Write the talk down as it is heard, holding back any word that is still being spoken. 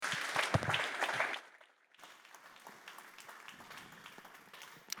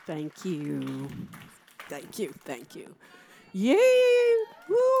Thank you. Thank you. Thank you. Yay!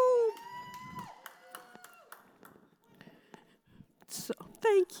 Woo! So,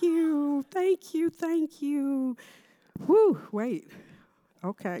 thank you. Thank you. Thank you. Woo! Wait.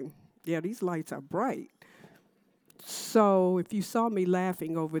 Okay. Yeah, these lights are bright. So, if you saw me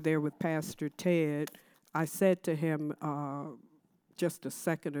laughing over there with Pastor Ted, I said to him just a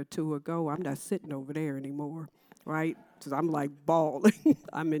second or two ago, I'm not sitting over there anymore, right? Because I'm like bawling.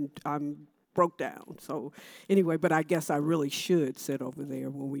 I'm broke down. So anyway, but I guess I really should sit over there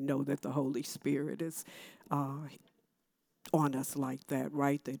when we know that the Holy Spirit is uh, on us like that,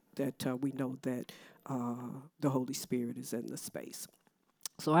 right? That we know that the Holy Spirit is in the space.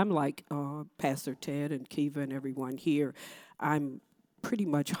 So I'm like Pastor Ted and Kiva and everyone here. I'm pretty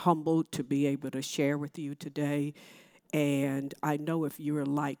much humbled to be able to share with you today. And I know if you're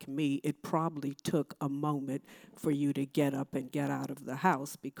like me, it probably took a moment for you to get up and get out of the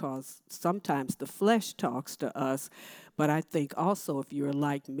house because sometimes the flesh talks to us, but I think also if you're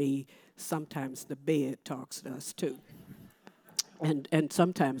like me, sometimes the bed talks to us too. And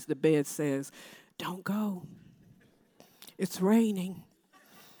sometimes the bed says, "Don't go. It's raining.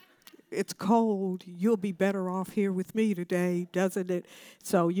 It's cold. You'll be better off here with me today, doesn't it?"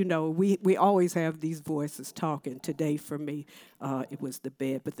 So, we always have these voices talking. Today, for me, it was the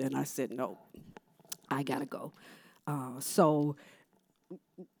bed, but then I said, no, I got to go. So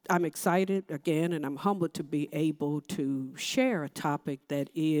I'm excited again, and I'm humbled to be able to share a topic that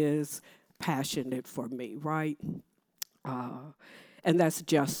is passionate for me, right? Uh, and that's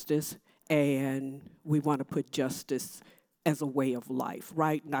justice. And we want to put justice as a way of life,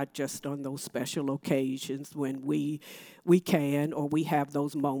 right? Not just on those special occasions when we can or we have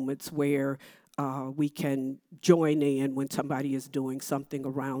those moments where we can join in when somebody is doing something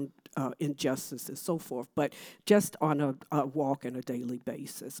around injustice and so forth, but just on a walk and a daily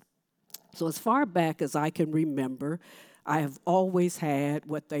basis. So, as far back as I can remember, I have always had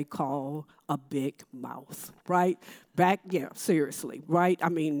what they call a big mouth, right? Yeah, seriously, right? I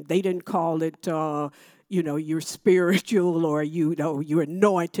mean, they didn't call it, you're spiritual or, you're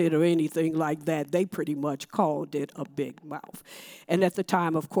anointed or anything like that. They pretty much called it a big mouth. And at the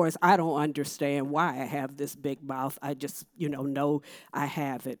time, of course, I don't understand why I have this big mouth. I just, know I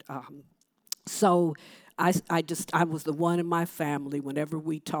have it. So I was the one in my family whenever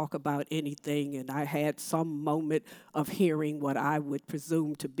we talk about anything and I had some moment of hearing what I would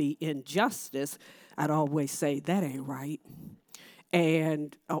presume to be injustice, I'd always say, that ain't right.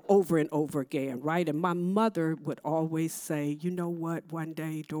 And over and over again, right? And my mother would always say, you know what, one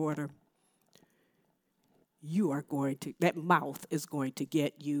day, daughter, that mouth is going to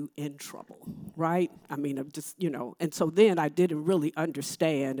get you in trouble, right? I mean, I'm just, and so then I didn't really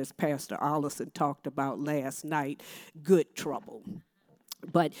understand, as Pastor Allison talked about last night, good trouble.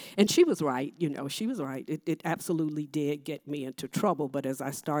 And she was right, she was right. It absolutely did get me into trouble, but as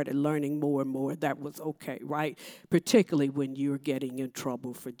I started learning more and more, that was okay, right? Particularly when you're getting in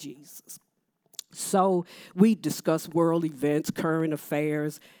trouble for Jesus. So we discuss world events, current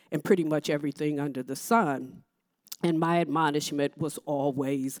affairs, and pretty much everything under the sun. And my admonishment was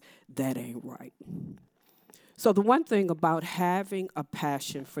always, that ain't right. So the one thing about having a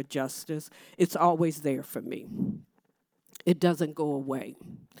passion for justice, it's always there for me. It doesn't go away.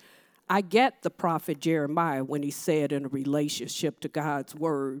 I get the prophet Jeremiah when he said in a relationship to God's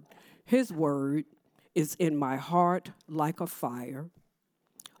word, his word is in my heart like a fire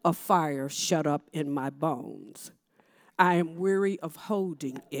shut up in my bones. I am weary of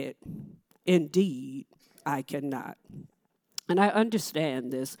holding it. Indeed, I cannot. And I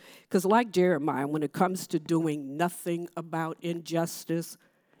understand this because, like Jeremiah, when it comes to doing nothing about injustice,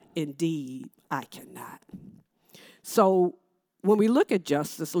 indeed, I cannot. So, when we look at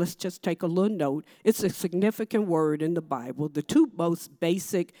justice, let's just take a little note. It's a significant word in the Bible. The two most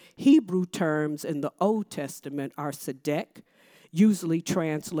basic Hebrew terms in the Old Testament are tzedek, usually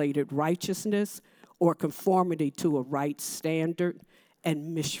translated righteousness or conformity to a right standard,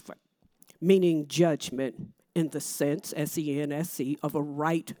 and mishpat, meaning judgment in the sense, S-E-N-S-E, of a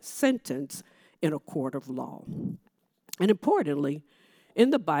right sentence in a court of law. And importantly,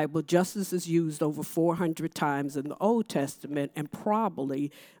 in the Bible, justice is used over 400 times in the Old Testament and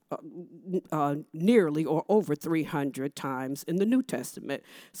probably nearly or over 300 times in the New Testament.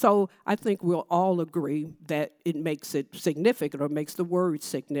 So I think we'll all agree that it makes it significant or makes the word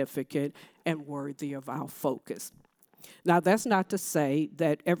significant and worthy of our focus. Now, that's not to say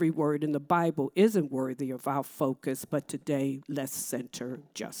that every word in the Bible isn't worthy of our focus, but today, let's center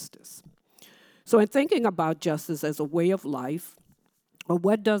justice. So in thinking about justice as a way of life, But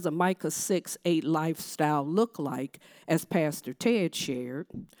what does a Micah 6:8 lifestyle look like? As Pastor Ted shared,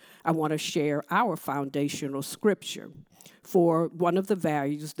 I want to share our foundational scripture for one of the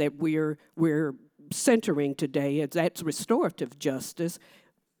values that we're centering today, and that's restorative justice.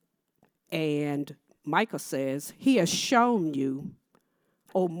 And Micah says, "He has shown you,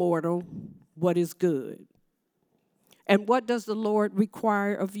 O mortal, what is good." And what does the Lord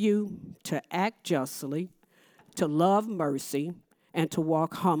require of you? To act justly, to love mercy, and to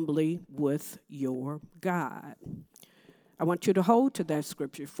walk humbly with your God. I want you to hold to that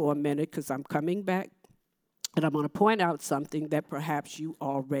scripture for a minute because I'm coming back and I'm going to point out something that perhaps you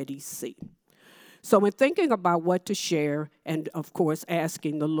already see. So in thinking about what to share and, of course,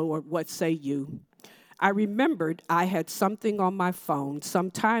 asking the Lord, what say you? I remembered I had something on my phone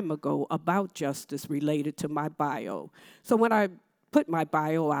some time ago about justice related to my bio. So when I put my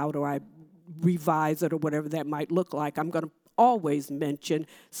bio out or I revise it or whatever that might look like, I'm going to always mention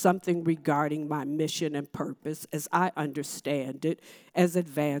something regarding my mission and purpose as I understand it as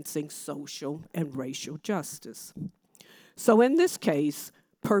advancing social and racial justice. So in this case,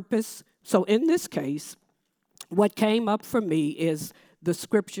 what came up for me is the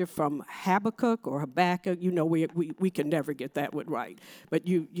scripture from Habakkuk or Habakkuk. You know, we can never get that one right, but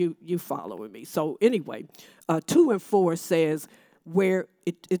you following me. So anyway, 2 and 4 says, where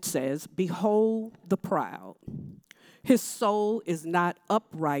it says, "Behold the proud. His soul is not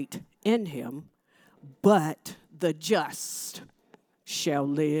upright in him, but the just shall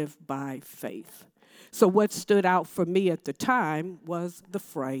live by faith." So what stood out for me at the time was the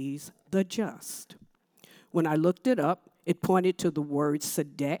phrase, the just. When I looked it up, it pointed to the word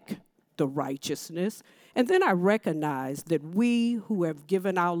tzedek, the righteousness, and then I recognized that we who have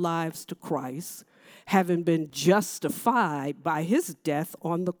given our lives to Christ, having been justified by his death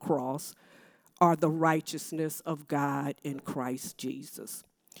on the cross, are the righteousness of God in Christ Jesus.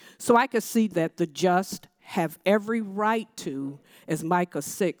 So I could see that the just have every right to, as Micah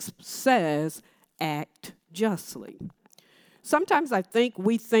 6 says, act justly. Sometimes I think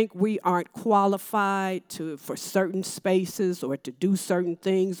we aren't qualified for certain spaces or to do certain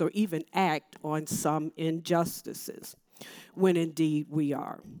things or even act on some injustices, when indeed we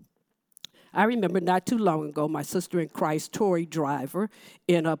are. I remember not too long ago, my sister in Christ, Tori Driver,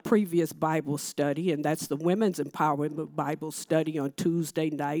 in a previous Bible study, and that's the Women's Empowerment Bible Study on Tuesday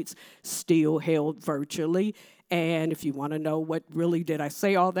nights, still held virtually. And if you want to know what really did I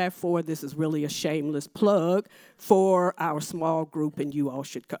say all that for, this is really a shameless plug for our small group, and you all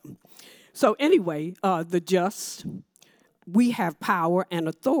should come. So anyway, the just, we have power and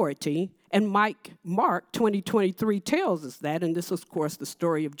authority, and Mark 20:23 tells us that, and this is, of course, the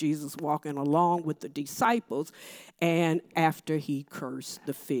story of Jesus walking along with the disciples, and after he cursed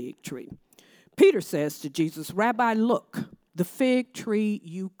the fig tree. Peter says to Jesus, "Rabbi, look, the fig tree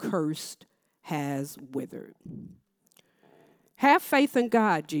you cursed has withered." "Have faith in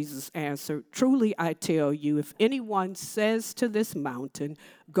God," Jesus answered. "Truly I tell you, if anyone says to this mountain,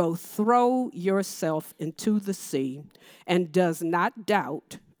 'Go throw yourself into the sea,' and does not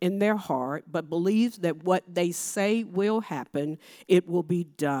doubt in their heart, but believes that what they say will happen, it will be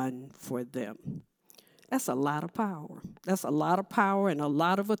done for them." That's a lot of power. That's a lot of power and a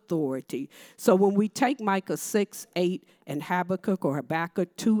lot of authority. So when we take Micah 6:8 and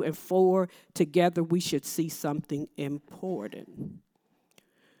Habakkuk 2 and 4 together, we should see something important.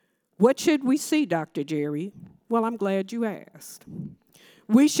 What should we see, Dr. Jerry? Well, I'm glad you asked.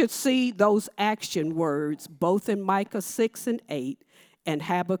 We should see those action words, both in Micah 6 and 8 and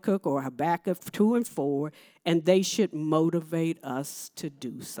Habakkuk 2 and 4, and they should motivate us to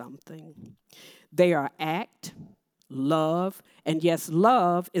do something. They are act, love, and yes,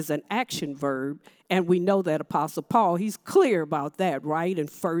 love is an action verb, and we know that Apostle Paul, he's clear about that, right? In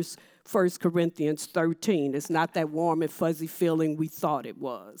 1 Corinthians 13, it's not that warm and fuzzy feeling we thought it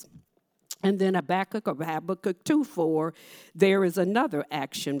was. And then Habakkuk 2:4, there is another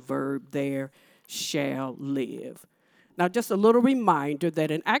action verb there, shall live. Now, just a little reminder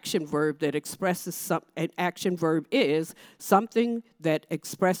that an action verb is something that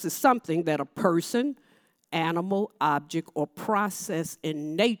expresses something that a person, animal, object, or process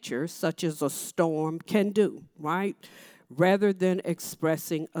in nature, such as a storm, can do, right? Rather than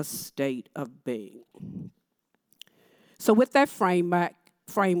expressing a state of being. So with that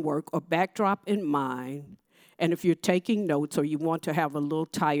framework or backdrop in mind, and if you're taking notes or you want to have a little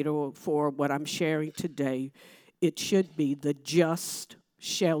title for what I'm sharing today, it should be "The Just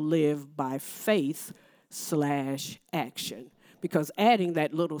Shall Live by Faith / Action." Because adding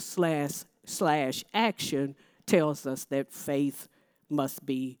that little / action tells us that faith must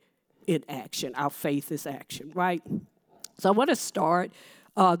be in action. Our faith is action, right? So I want to start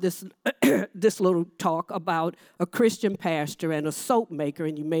this this little talk about a Christian pastor and a soap maker,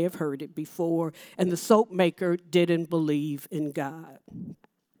 and you may have heard it before, and the soap maker didn't believe in God.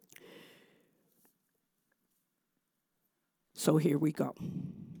 So here we go.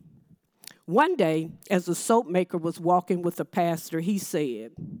 One day, as the soap maker was walking with the pastor, he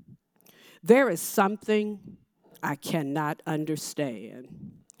said, "There is something I cannot understand.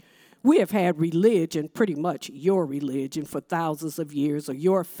 We have had religion, pretty much your religion, for thousands of years, or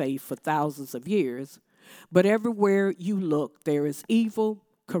your faith for thousands of years. But everywhere you look, there is evil,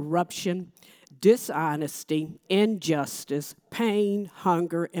 corruption, dishonesty, injustice, pain,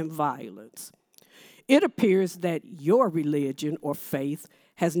 hunger, and violence. It appears that your religion or faith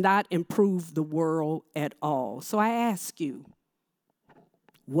has not improved the world at all. So I ask you,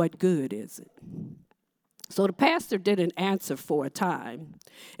 what good is it?" So the pastor didn't answer for a time.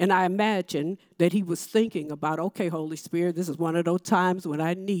 And I imagine that he was thinking about, okay, Holy Spirit, this is one of those times when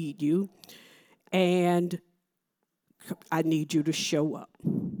I need you, and I need you to show up.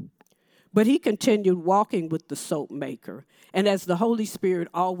 But he continued walking with the soap maker, and as the Holy Spirit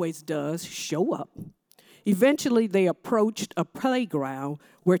always does, show up. Eventually, they approached a playground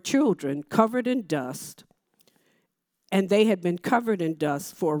where children covered in dust, and they had been covered in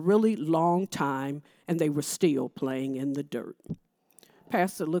dust for a really long time, and they were still playing in the dirt.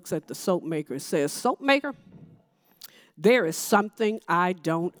 Pastor looks at the soap maker and says, "Soap maker, there is something I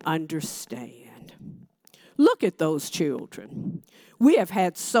don't understand. Look at those children. We have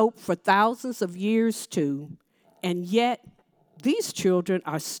had soap for thousands of years too, and yet these children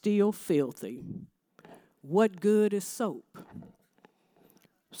are still filthy. What good is soap?"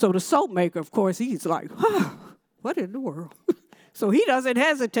 So the soap maker, of course, he's like, what in the world? So he doesn't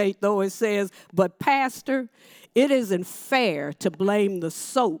hesitate, though, and says, "But Pastor, it isn't fair to blame the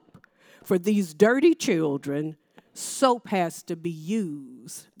soap for these dirty children. Soap has to be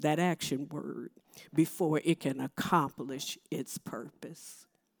used," that action word, "before it can accomplish its purpose."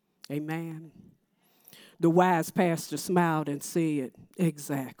 Amen. The wise pastor smiled and said,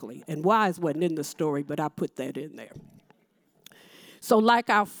 "Exactly." And wise wasn't in the story, but I put that in there. So like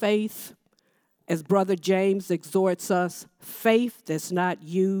our faith, as Brother James exhorts us, faith that's not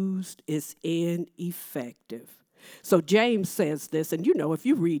used is ineffective. So James says this, and you know, if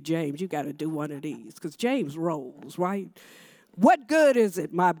you read James, you got to do one of these, because James rolls, right? "What good is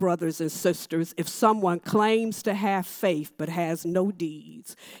it, my brothers and sisters, if someone claims to have faith but has no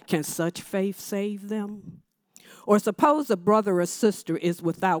deeds? Can such faith save them? Or suppose a brother or sister is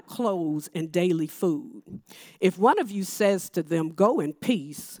without clothes and daily food. If one of you says to them, 'Go in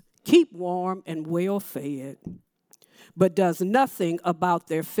peace, keep warm and well fed,' but does nothing about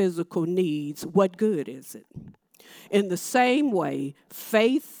their physical needs, what good is it? In the same way,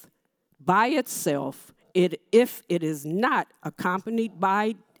 faith by itself, if it is not accompanied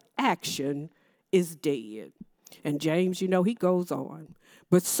by action, is dead." And James, you know, he goes on.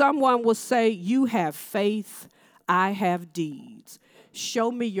 "But someone will say, 'You have faith, I have deeds.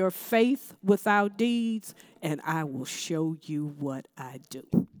 Show me your faith without deeds, and I will show you what I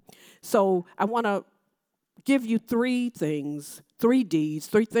do.'" So I want to give you three things, three deeds,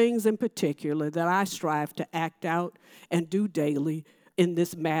 three things in particular that I strive to act out and do daily in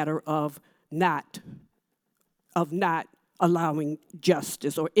this matter of not allowing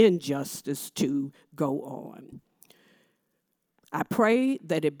justice or injustice to go on. I pray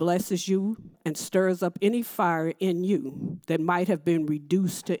that it blesses you and stirs up any fire in you that might have been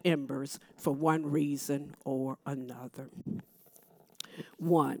reduced to embers for one reason or another.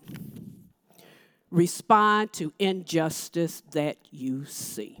 1, respond to injustice that you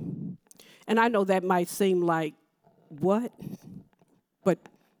see. And I know that might seem like, what? But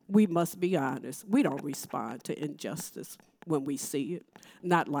we must be honest. We don't respond to injustice when we see it,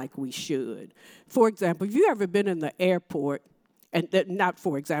 not like we should. For example, have you ever been in the airport, and not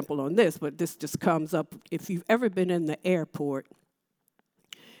for example on this, but this just comes up, if you've ever been in the airport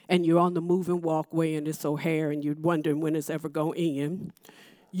and you're on the moving walkway and it's O'Hare and you're wondering when it's ever going in,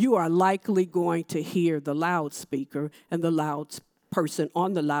 you are likely going to hear the loudspeaker, and the person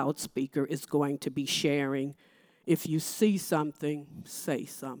on the loudspeaker is going to be sharing, "If you see something, say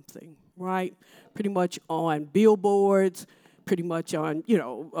something," right? Pretty much on billboards, pretty much on,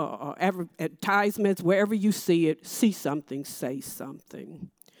 advertisements, wherever you see something, say something.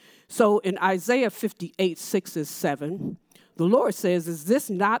 So in Isaiah 58, 6 and 7, the Lord says, "Is this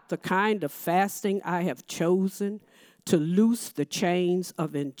not the kind of fasting I have chosen, to loose the chains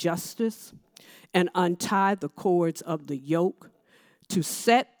of injustice and untie the cords of the yoke, to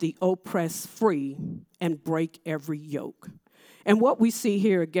set the oppressed free and break every yoke?" And what we see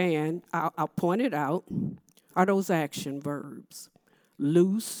here again, I'll point it out, are those action verbs: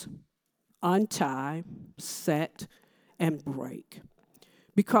 loose, untie, set, and break.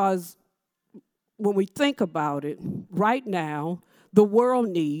 Because when we think about it, right now, the world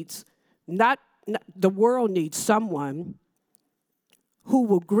needs the world needs someone who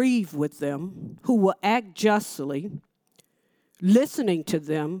will grieve with them, who will act justly, listening to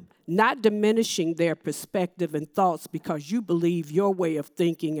them, not diminishing their perspective and thoughts because you believe your way of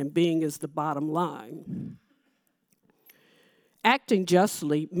thinking and being is the bottom line. Acting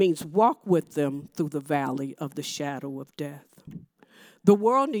justly means walk with them through the valley of the shadow of death. The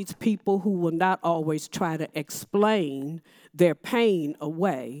world needs people who will not always try to explain their pain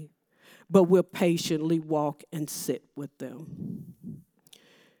away, but will patiently walk and sit with them.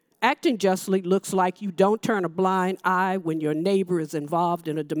 Acting justly looks like you don't turn a blind eye when your neighbor is involved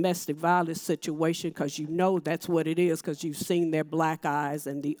in a domestic violence situation because you know that's what it is because you've seen their black eyes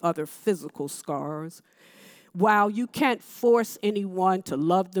and the other physical scars. While you can't force anyone to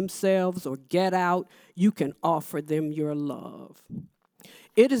love themselves or get out, you can offer them your love.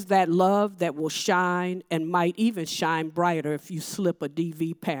 It is that love that will shine and might even shine brighter if you slip a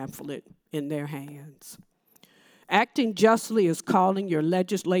DV pamphlet in their hands. Acting justly is calling your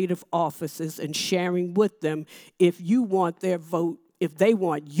legislative offices and sharing with them if you want their vote. If they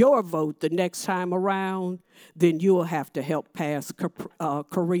want your vote the next time around, then you'll have to help pass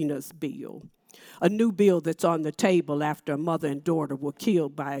Karina's bill. A new bill that's on the table after a mother and daughter were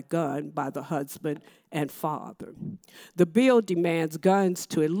killed by a gun by the husband and father. The bill demands guns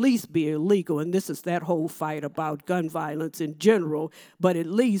to at least be illegal, and this is that whole fight about gun violence in general, but at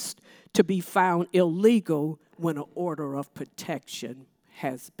least to be found illegal when an order of protection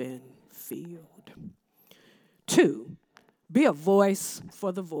has been filled. 2, be a voice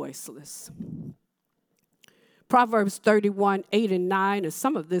for the voiceless. Proverbs 31, 8 and 9, and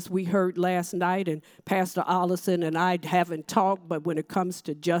some of this we heard last night, and Pastor Allison and I haven't talked, but when it comes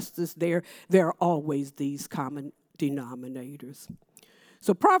to justice, there are always these common denominators.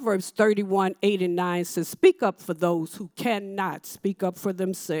 So Proverbs 31, 8 and 9 says, speak up for those who cannot speak up for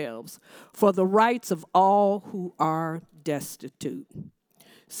themselves, for the rights of all who are destitute.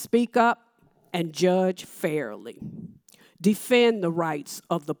 Speak up and judge fairly. Defend the rights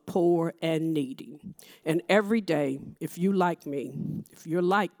of the poor and needy. And every day, if you're like me,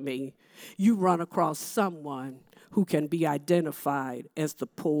 you run across someone who can be identified as the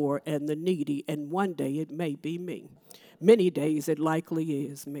poor and the needy, and one day it may be me. Many days it likely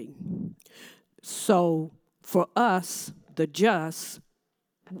is me. So for us, the just,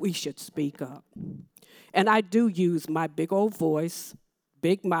 we should speak up. And I do use my big old voice,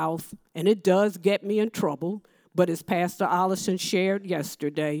 big mouth, and it does get me in trouble. But as Pastor Allison shared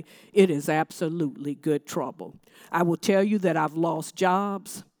yesterday, it is absolutely good trouble. I will tell you that I've lost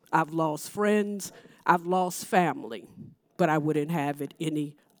jobs, I've lost friends, I've lost family, but I wouldn't have it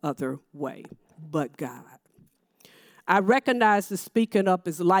any other way but God. I recognize that speaking up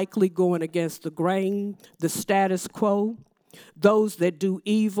is likely going against the grain, the status quo, those that do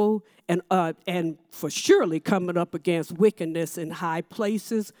evil, and for surely coming up against wickedness in high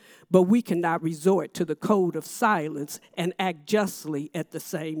places, but we cannot resort to the code of silence and act justly at the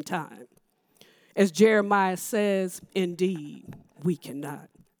same time. As Jeremiah says, indeed, we cannot.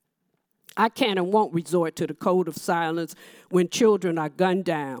 I can and won't resort to the code of silence when children are gunned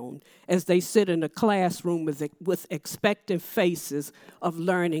down as they sit in a classroom with expectant faces of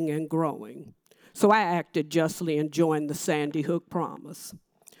learning and growing. So I acted justly and joined the Sandy Hook Promise.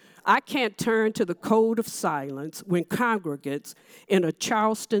 I can't turn to the code of silence when congregants in a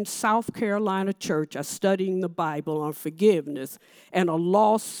Charleston, South Carolina church are studying the Bible on forgiveness, and a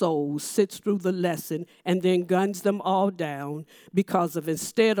lost soul sits through the lesson and then guns them all down because of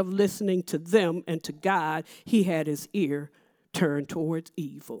instead of listening to them and to God, he had his ear turned towards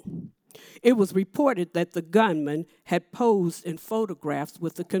evil. It was reported that the gunman had posed in photographs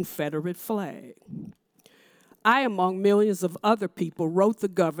with the Confederate flag. I, among millions of other people, wrote the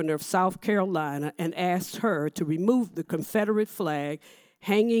governor of South Carolina and asked her to remove the Confederate flag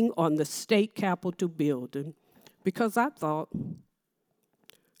hanging on the state capitol building because I thought,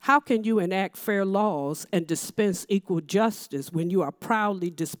 how can you enact fair laws and dispense equal justice when you are proudly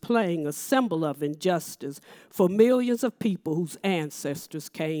displaying a symbol of injustice for millions of people whose ancestors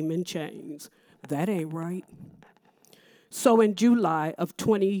came in chains? That ain't right. So in July of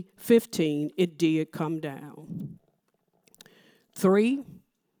 2015, it did come down. 3,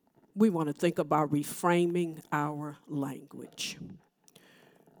 we want to think about reframing our language.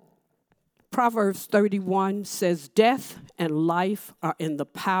 Proverbs 31 says, death and life are in the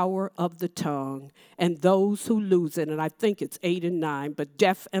power of the tongue, and those who lose it, and I think it's 8 and 9, but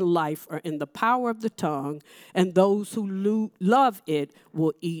death and life are in the power of the tongue, and those who love it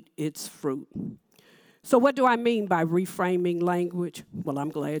will eat its fruit. So what do I mean by reframing language? Well, I'm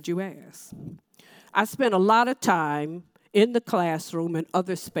glad you asked. I spent a lot of time in the classroom and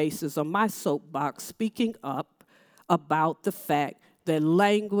other spaces on my soapbox speaking up about the fact that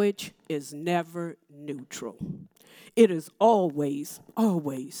language is never neutral. It is always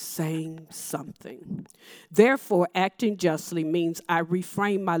saying something. Therefore, acting justly means I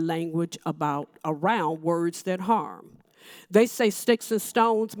reframe my language around words that harm. They say sticks and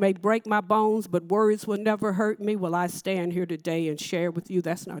stones may break my bones, but words will never hurt me. Well, I stand here today and share with you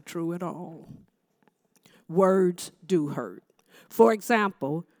that's not true at all. Words do hurt. For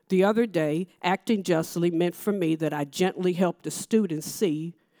example, the other day, acting justly meant for me that I gently helped a student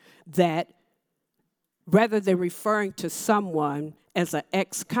see that rather than referring to someone as an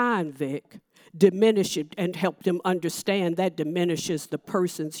ex-convict, diminish it and help them understand that diminishes the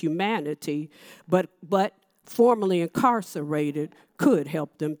person's humanity, but formerly incarcerated could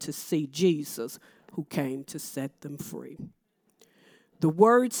help them to see Jesus who came to set them free. The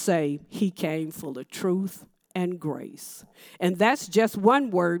words say he came full of truth and grace. And that's just one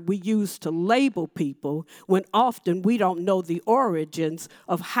word we use to label people when often we don't know the origins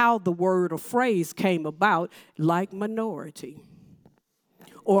of how the word or phrase came about, like minority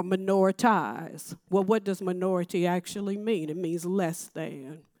or minoritize. Well, what does minority actually mean? It means less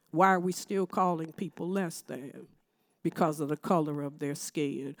than. Why are we still calling people less than? Because of the color of their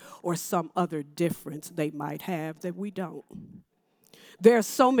skin or some other difference they might have that we don't. There are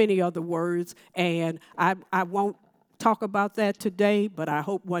so many other words, and I won't talk about that today, but I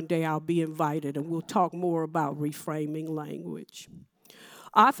hope one day I'll be invited, and we'll talk more about reframing language.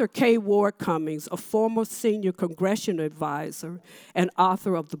 Author K. Ward Cummings, a former senior congressional advisor and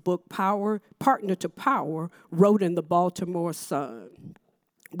author of the book Partner to Power, wrote in the Baltimore Sun,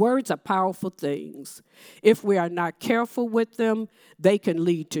 words are powerful things. If we are not careful with them, they can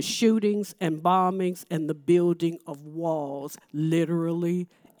lead to shootings and bombings and the building of walls, literally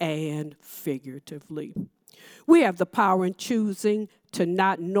and figuratively. We have the power in choosing to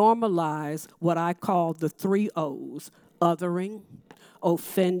not normalize what I call the 3 O's, othering,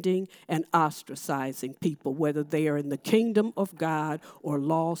 offending, and ostracizing people, whether they are in the kingdom of God or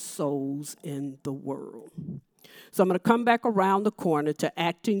lost souls in the world. So I'm going to come back around the corner to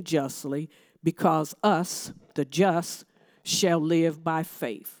acting justly because us, the just, shall live by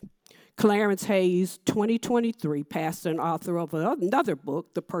faith. Clarence Hayes, 2023, pastor and author of another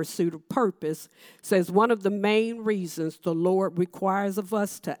book, The Pursuit of Purpose, says one of the main reasons the Lord requires of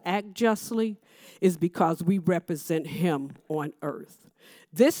us to act justly is because we represent him on earth.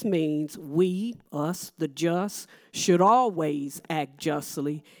 This means we, us, the just, should always act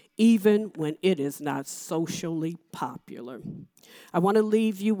justly, even when it is not socially popular. I want to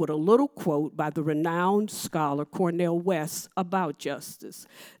leave you with a little quote by the renowned scholar Cornel West about justice.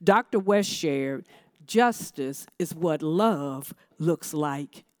 Dr. West shared, "Justice is what love looks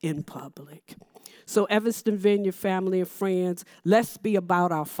like in public." So Evanston Vineyard family and friends, let's be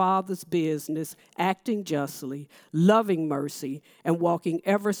about our Father's business, acting justly, loving mercy, and walking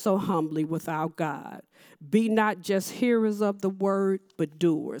ever so humbly with our God. Be not just hearers of the word, but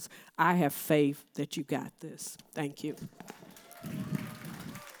doers. I have faith that you got this. Thank you.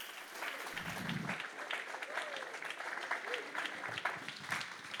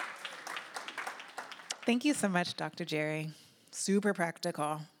 Thank you so much, Dr. Jerry. Super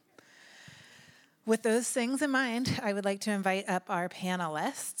practical. With those things in mind, I would like to invite up our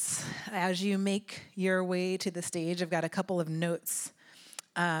panelists. As you make your way to the stage, I've got a couple of notes.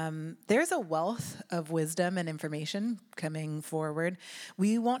 There's a wealth of wisdom and information coming forward.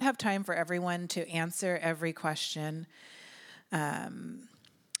 We won't have time for everyone to answer every question, but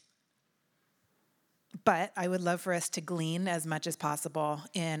I would love for us to glean as much as possible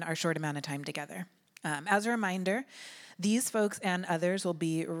in our short amount of time together. As a reminder, these folks and others will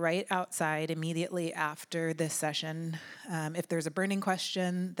be right outside immediately after this session. If there's a burning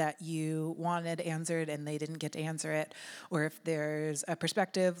question that you wanted answered and they didn't get to answer it, or if there's a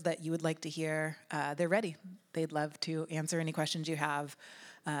perspective that you would like to hear, they're ready. They'd love to answer any questions you have,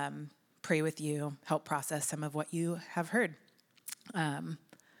 pray with you, help process some of what you have heard.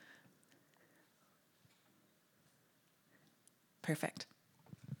 Perfect.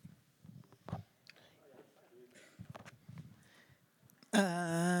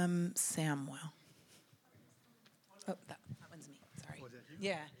 Samuel. Oh, that one's me. Sorry.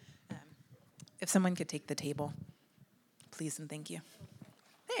 Yeah. If someone could take the table, please and thank you.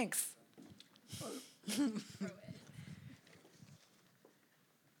 Thanks.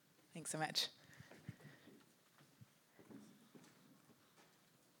 Thanks so much.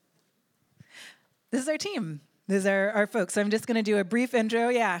 This is our team. These are our folks. So I'm just going to do a brief intro.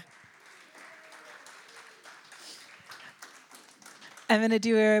 Yeah. I'm going to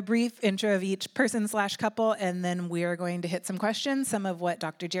do a brief intro of each person/couple, and then we are going to hit some questions, some of what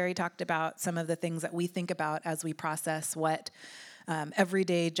Dr. Jerry talked about, some of the things that we think about as we process what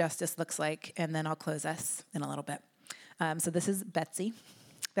everyday justice looks like, and then I'll close us in a little bit. So this is Betsy.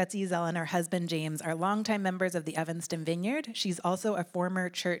 Betsy Zell and her husband, James, are longtime members of the Evanston Vineyard. She's also a former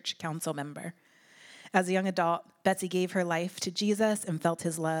church council member. As a young adult, Betsy gave her life to Jesus and felt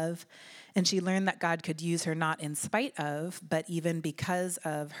his love, and she learned that God could use her not in spite of, but even because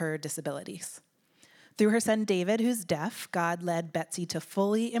of her disabilities. Through her son David, who's deaf, God led Betsy to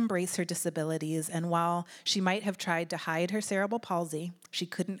fully embrace her disabilities, and while she might have tried to hide her cerebral palsy, she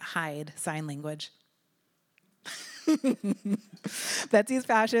couldn't hide sign language. Betsy's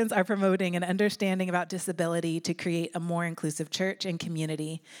passions are promoting an understanding about disability to create a more inclusive church and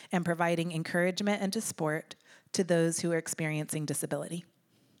community and providing encouragement and support to those who are experiencing disability.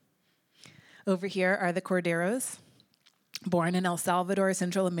 Over here are the Corderos. Born in El Salvador,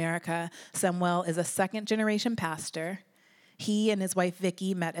 Central America, Samuel is a second-generation pastor. He and his wife,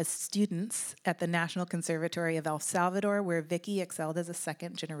 Vicky, met as students at the National Conservatory of El Salvador, where Vicky excelled as a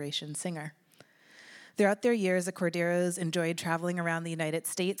second-generation singer. Throughout their years, the Corderos enjoyed traveling around the United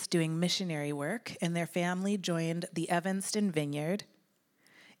States doing missionary work, and their family joined the Evanston Vineyard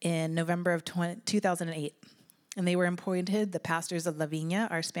in November of 2008. And they were appointed the pastors of La Viña,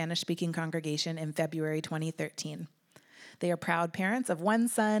 our Spanish-speaking congregation, in February 2013. They are proud parents of one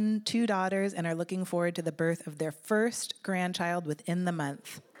son, 2 daughters, and are looking forward to the birth of their first grandchild within the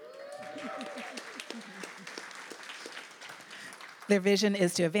month. Their vision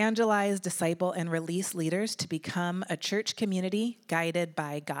is to evangelize, disciple, and release leaders to become a church community guided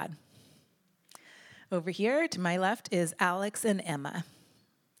by God. Over here to my left is Alex and Emma.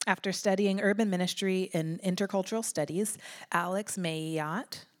 After studying urban ministry and intercultural studies, Alex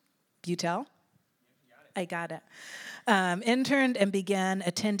Mayot Butel, I got it, interned and began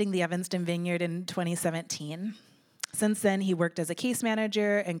attending the Evanston Vineyard in 2017. Since then, he worked as a case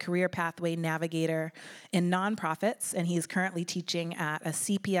manager and career pathway navigator in nonprofits, and he's currently teaching at a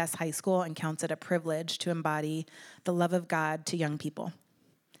CPS high school and counts it a privilege to embody the love of God to young people.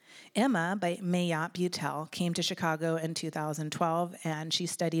 Emma by Mayot Butel came to Chicago in 2012, and she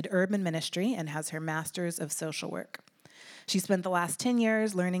studied urban ministry and has her master's of social work. She spent the last 10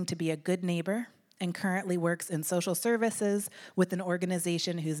 years learning to be a good neighbor and currently works in social services with an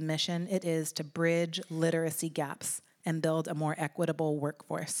organization whose mission it is to bridge literacy gaps and build a more equitable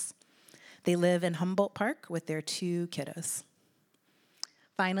workforce. They live in Humboldt Park with their 2 kiddos.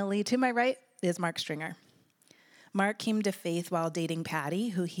 Finally, to my right is Mark Stringer. Mark came to faith while dating Patty,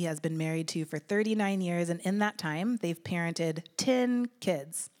 who he has been married to for 39 years, and in that time, they've parented 10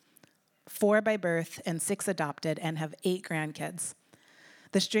 kids, 4 by birth and 6 adopted, and have 8 grandkids.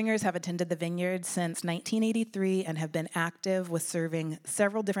 The Stringers have attended the Vineyard since 1983 and have been active with serving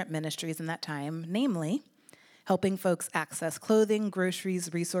several different ministries in that time, namely helping folks access clothing,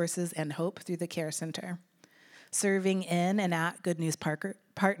 groceries, resources, and hope through the Care Center, serving in and at Good News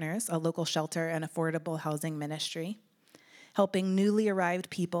Partners, a local shelter and affordable housing ministry, helping newly arrived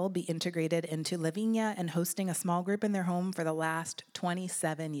people be integrated into La Viña, and hosting a small group in their home for the last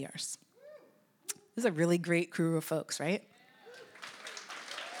 27 years. This is a really great crew of folks, right?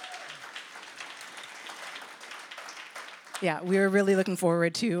 Yeah, we were really looking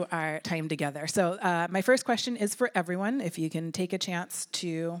forward to our time together. So my first question is for everyone, if you can take a chance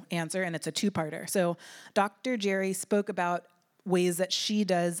to answer, and it's a 2-parter. So Dr. Jerry spoke about ways that she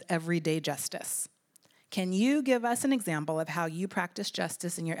does everyday justice. Can you give us an example of how you practice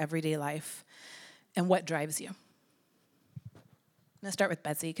justice in your everyday life and what drives you? I'm going to start with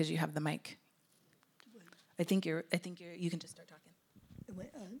Betsy because you have the mic. I think you can just start talking. Am I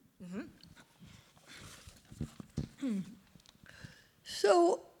on? Mm-hmm.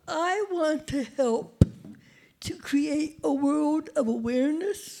 So I want to help to create a world of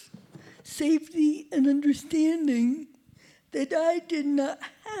awareness, safety, and understanding that I did not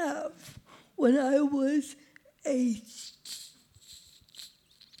have when I was a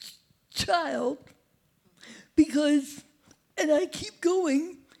child. Because, and I keep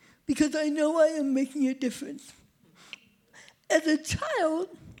going, because I know I am making a difference. As a child,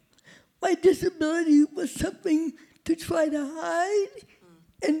 my disability was something to try to hide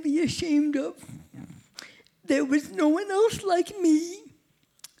and be ashamed of. There was no one else like me,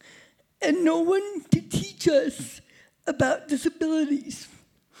 and no one to teach us about disabilities.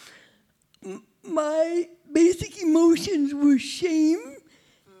 my basic emotions were shame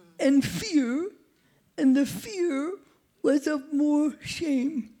and fear, and the fear was of more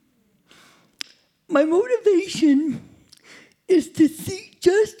shame. My motivation is to seek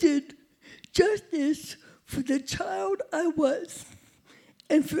justice for the child I was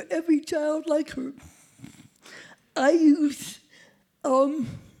and for every child like her. I use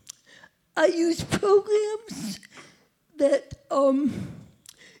programs that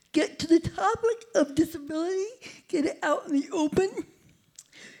get to the topic of disability, get it out in the open,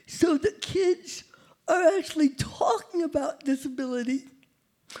 so that kids are actually talking about disability,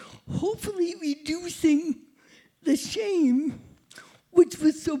 hopefully reducing the shame which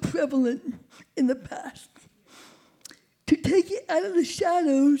was so prevalent in the past, to take it out of the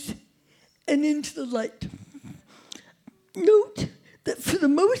shadows and into the light. Note that for the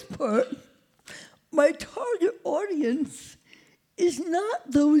most part, my target audience is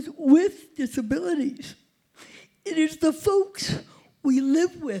not those with disabilities. It is the folks we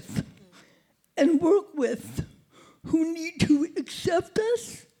live with and work with who need to accept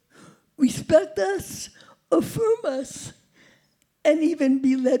us, respect us, affirm us, and even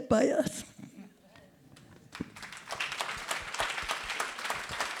be led by us.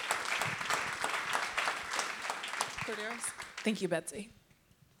 Corderos. Thank you, Betsy.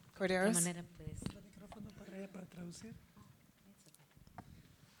 Corderos. Para traducir.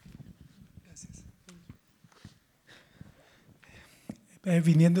 Gracias.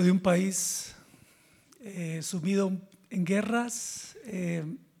 Viniendo de un país sumido en guerras,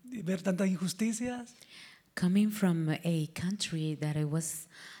 y ver tantas injusticias, Coming from a country that it was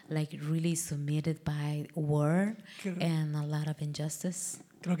like really submitted by war and a lot of injustice.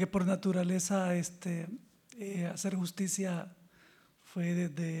 creo que por naturaleza hacer justicia fue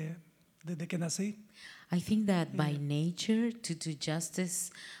desde que nací. I think that by nature to do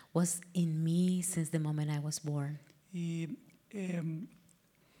justice was in me since the moment I was born. Y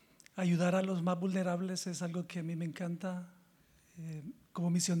ayudar a los más vulnerables es algo que a mí me encanta. Como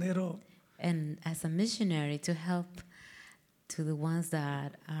misionero, And as a missionary, to help to the ones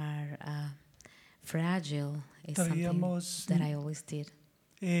that are fragile is something traíamos that I always did.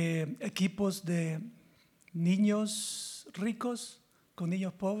 equipos de niños ricos con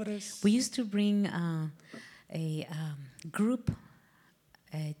niños pobres. We used to bring a group,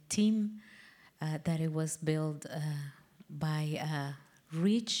 a team that it was built by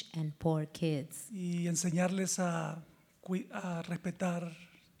rich and poor kids. Y enseñarles a respetar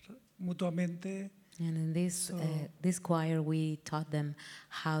mutuamente, And in this choir, we taught them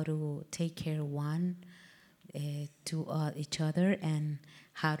how to take care one to each other and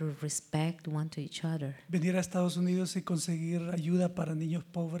how to respect one to each other. venir a Estados Unidos y conseguir ayuda para niños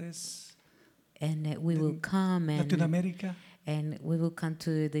pobres And we will come Latinoamérica. and we will come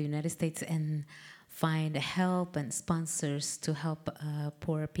to the United States and find help and sponsors to help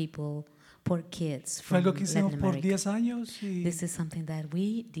poor people, poor kids Fue from algo que hicimos Latin por America. 10 años This is something that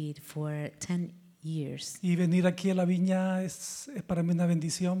we did for 10 years. y venir aquí a la viña es para mí una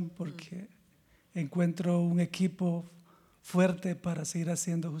bendición porque encuentro un equipo fuerte para seguir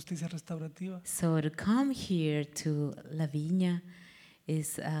haciendo justicia restaurativa. So to come here to La Viña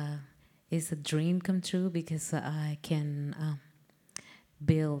is a dream come true because I can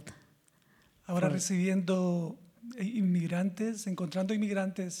build. Ahora recibiendo inmigrantes, encontrando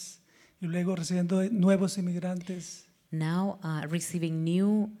inmigrantes y luego recibiendo nuevos inmigrantes. Now receiving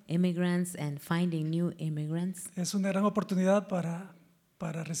new immigrants and finding new immigrants. Es una gran oportunidad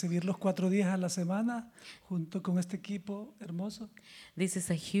para recibirlos 4 días a la semana junto con este equipo hermoso. This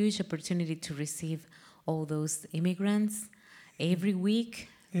is a huge opportunity to receive all those immigrants every week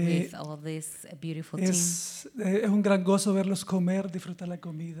with all this beautiful team. Es un gran gozo verlos comer, disfrutar la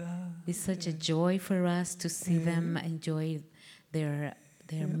comida. It's such a joy for us to see them enjoy their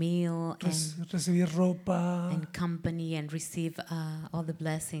meal Recibir ropa. and company and receive all the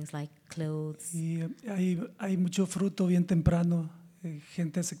blessings like clothes. Y hay mucho fruto bien temprano,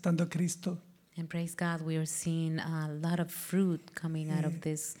 gente aceptando a Cristo. And praise God, we are seeing a lot of fruit coming out of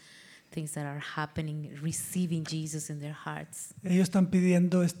these things that are happening, receiving Jesus in their hearts. Ellos están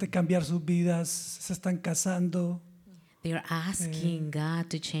pidiendo cambiar sus vidas, se están casando. They are asking God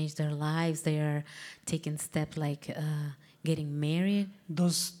to change their lives. They are taking steps like getting married.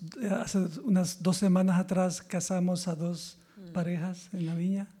 Hace unas 2 semanas atrás casamos a 2 parejas en la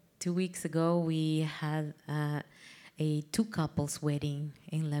viña. 2 weeks ago, we had a 2 couples wedding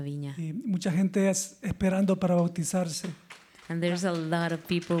in La Viña. Y mucha gente esperando para bautizarse. And there's a lot of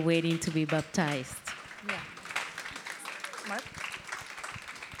people waiting to be baptized. Yeah. Mark?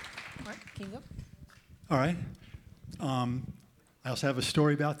 Mark, can you go? All right. I also have a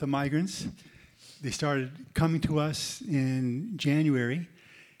story about the migrants. they started coming to us in January.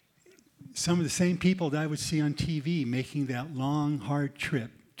 Some of the same people that I would see on TV making that long, hard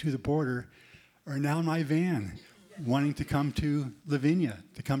trip to the border are now in my van wanting to come to Lavinia,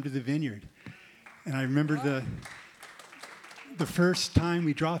 to come to the vineyard. And I remember the first time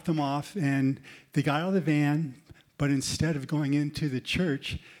we dropped them off, and they got out of the van, but instead of going into the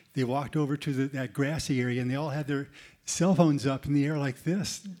church, they walked over to that grassy area, and they all had their cell phones up in the air like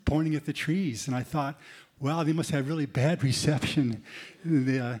this, pointing at the trees. And I thought, wow, they must have really bad reception.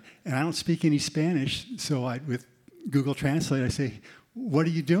 And I don't speak any Spanish, so with Google Translate, I say, what are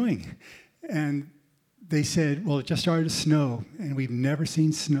you doing? And they said, well, it just started to snow, and we've never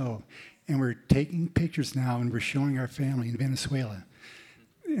seen snow. And we're taking pictures now, and we're showing our family in Venezuela.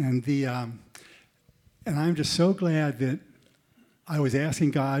 And and I'm just so glad that I was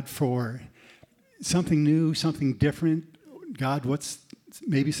asking God for something new, something different. God, what's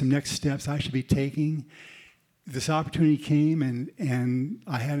maybe some next steps I should be taking? This opportunity came, and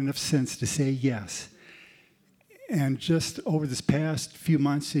I had enough sense to say yes. And just over this past few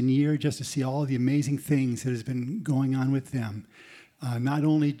months and year, just to see all the amazing things that has been going on with them, not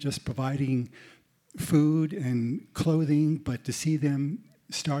only just providing food and clothing, but to see them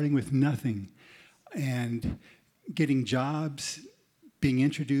starting with nothing and getting jobs, being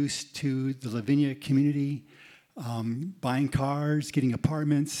introduced to the Lavinia community, buying cars, getting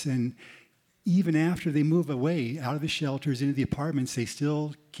apartments, and even after they move away out of the shelters into the apartments, they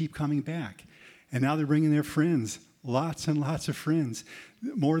still keep coming back. And now they're bringing their friends, lots and lots of friends,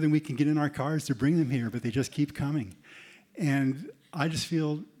 more than we can get in our cars to bring them here, but they just keep coming. And I just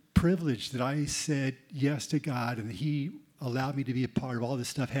feel privileged that I said yes to God and that He allowed me to be a part of all this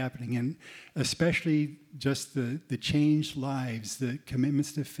stuff happening, and especially just the changed lives, the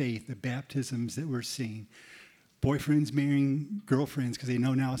commitments to faith, the baptisms that we're seeing. Boyfriends marrying girlfriends because they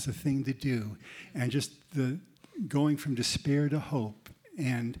know now it's the thing to do, and just the going from despair to hope.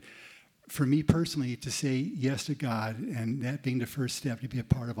 And for me personally, to say yes to God, and that being the first step to be a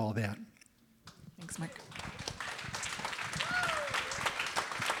part of all that. Thanks, Mark.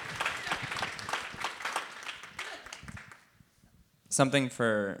 Something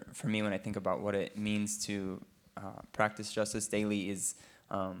for me when I think about what it means to practice justice daily is,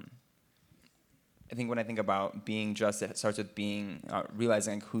 I think when I think about being just, it starts with being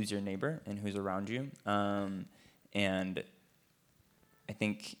realizing like, who's your neighbor and who's around you. And I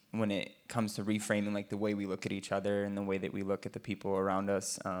think when it comes to reframing like the way we look at each other and the way that we look at the people around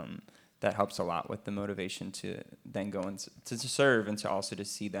us, that helps a lot with the motivation to then go and to serve and to also to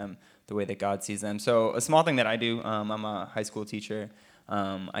see them the way that God sees them. So a small thing that I do, I'm a high school teacher.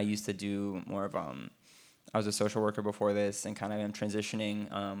 I used to do more of, I was a social worker before this and kind of am transitioning.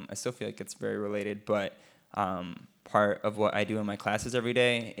 I still feel like it's very related, but part of what I do in my classes every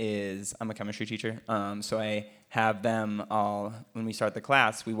day is I'm a chemistry teacher. So I have them all, when we start the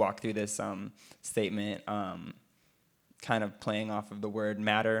class, we walk through this statement, kind of playing off of the word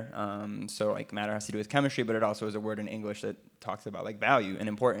matter. So like matter has to do with chemistry, but it also is a word in English that talks about like value and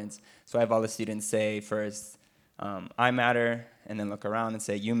importance. So I have all the students say first, I matter, and then look around and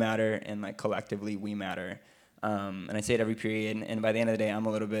say you matter, and like collectively we matter. And I say it every period, and by the end of the day, I'm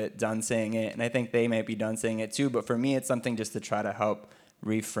a little bit done saying it, and I think they might be done saying it too, but for me, it's something just to try to help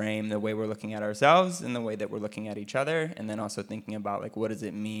reframe the way we're looking at ourselves and the way that we're looking at each other, and then also thinking about like what does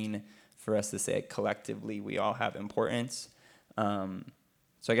it mean for us to say collectively we all have importance.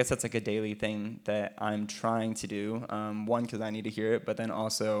 So I guess that's like a daily thing that I'm trying to do. One, because I need to hear it, but then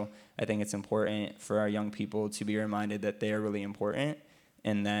also I think it's important for our young people to be reminded that they are really important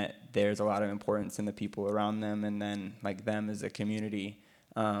and that there's a lot of importance in the people around them and then like them as a community.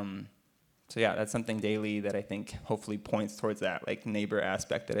 So yeah, that's something daily that I think hopefully points towards that like neighbor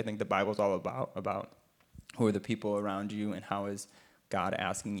aspect that I think the Bible's all about who are the people around you and how is God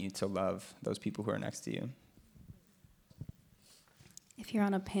asking you to love those people who are next to you. If you're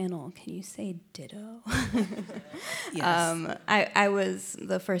on a panel, can you say ditto? Yes. I was,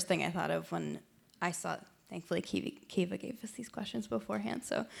 the first thing I thought of when I saw, thankfully Kiva gave us these questions beforehand,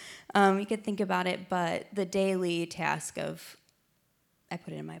 so you could think about it, but the daily task of, I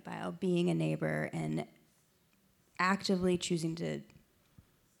put it in my bio, being a neighbor and actively choosing to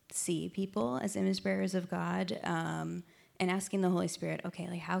see people as image bearers of God, and asking the Holy Spirit, okay,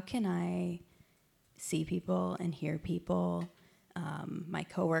 like how can I see people and hear people, my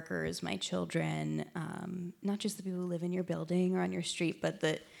coworkers, my children, not just the people who live in your building or on your street, but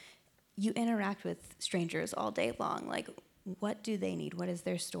that you interact with strangers all day long. Like, what do they need? What is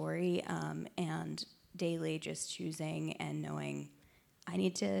their story? And daily just choosing and knowing, I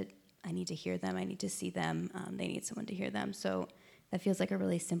need to hear them. I need to see them. They need someone to hear them. So that feels like a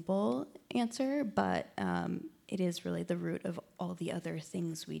really simple answer, but it is really the root of all the other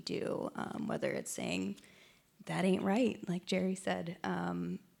things we do, whether it's saying, that ain't right, like Jerry said,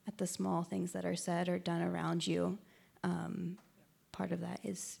 at the small things that are said or done around you. Part of that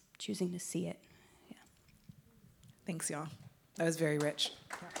is choosing to see it. Yeah. Thanks, y'all. That was very rich.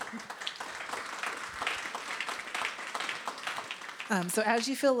 So as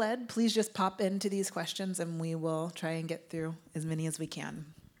you feel led, please just pop into these questions and we will try and get through as many as we can.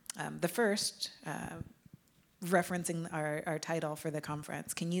 The first, referencing our title for the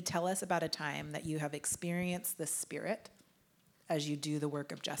conference, can you tell us about a time that you have experienced the Spirit as you do the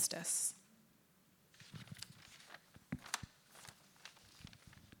work of justice?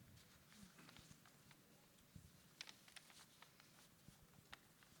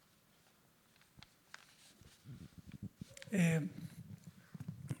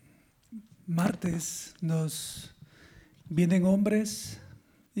 Martes vienen hombres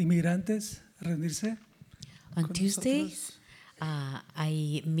inmigrantes a reunirse. On con Tuesdays, nosotros.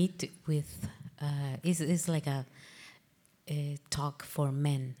 I meet with, it's like a talk for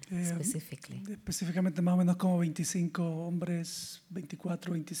men specifically, Específicamente más o menos como 25 hombres,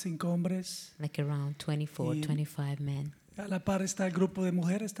 24, 25 hombres. like around 24, Y- 25 men. A la par está el grupo de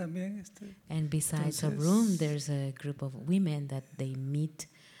mujeres también. And besides a Entonces- room, there's a group of women that they meet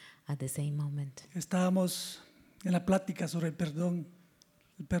at the same moment. Estábamos en la plática sobre el perdón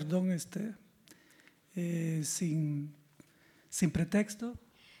sin pretexto.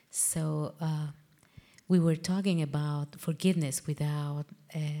 So we were talking about forgiveness without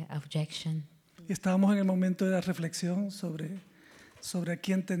objection. Y estábamos en el momento de la reflexión sobre a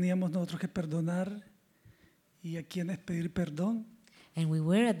quién teníamos nosotros que perdonar y a quiénes pedir perdón. And we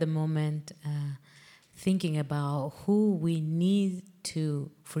were at the moment thinking about who we need to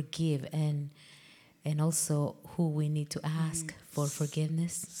forgive and also who we need to ask for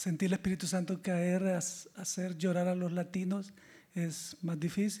forgiveness. Sentir el Espíritu Santo caer, hacer llorar a los latinos es más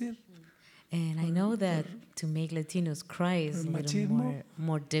difícil. And I know that to make Latinos cry is a por little machismo.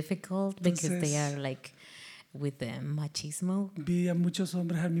 more difficult because they Entonces- are like with the machismo. Vi a muchos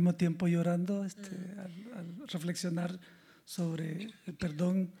hombres al mismo tiempo llorando al reflexionar sobre el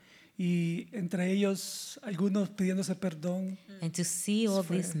perdón y entre ellos algunos pidiéndose perdón. And to see all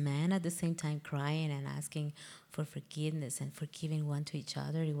fue- these men at the same time crying and asking for forgiveness and forgiving one to each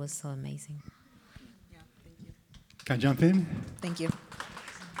other, it was so amazing. Can I jump in? Thank you.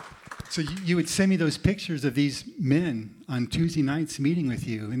 So you would send me those pictures of these men on Tuesday nights meeting with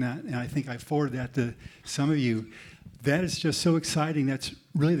you, and I think I forwarded that to some of you. That is just so exciting. That's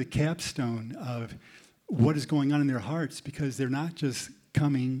really the capstone of what is going on in their hearts, because they're not just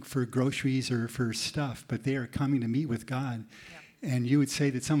coming for groceries or for stuff, but they are coming to meet with God. Yeah. And you would say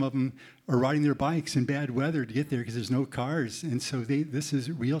that some of them are riding their bikes in bad weather to get there because there's no cars, and so this is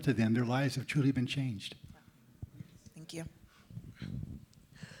real to them. Their lives have truly been changed. Thank you.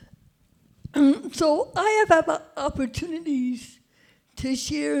 So I have opportunities to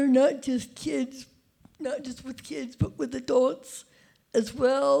share not just with kids, but with adults as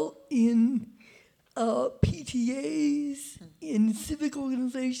well in PTAs, in civic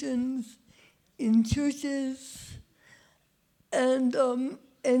organizations, in churches, and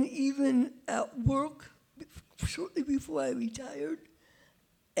even at work shortly before I retired.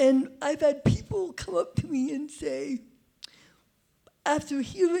 And I've had people come up to me and say, after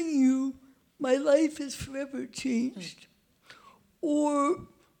hearing you, my life is forever changed. Or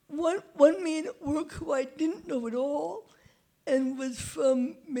one man at work who I didn't know at all and was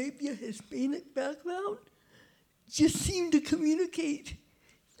from maybe a Hispanic background just seemed to communicate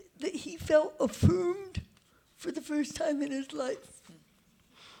that he felt affirmed for the first time in his life.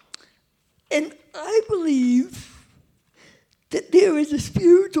 And I believe that there is a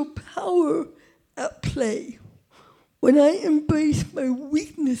spiritual power at play when I embrace my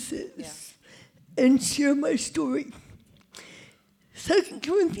weaknesses and share my story. 2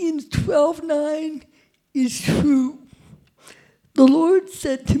 Corinthians 12:9 is true. The Lord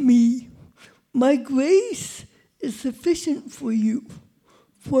said to me, my grace is sufficient for you,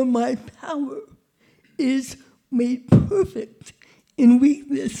 for my power is made perfect in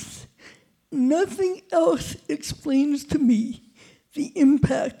weakness. Nothing else explains to me the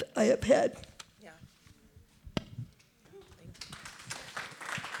impact I have had. Yeah.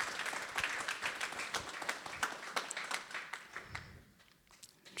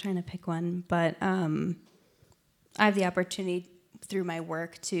 I'm trying to pick one, but I have the opportunity through my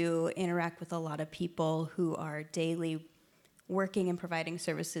work to interact with a lot of people who are daily working and providing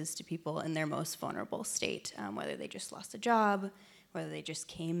services to people in their most vulnerable state, whether they just lost a job, whether they just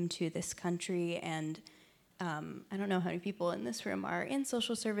came to this country. And I don't know how many people in this room are in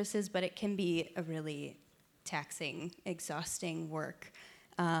social services, but it can be a really taxing, exhausting work.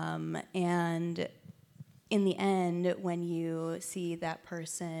 And in the end, when you see that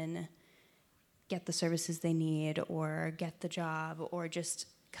person get the services they need or get the job or just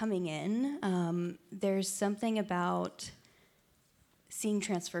coming in, there's something about seeing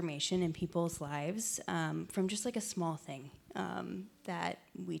transformation in people's lives from just like a small thing that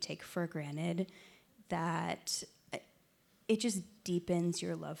we take for granted, that it just deepens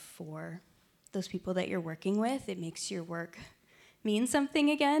your love for those people that you're working with. It makes your work mean something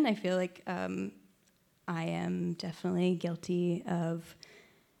again. I feel like I am definitely guilty of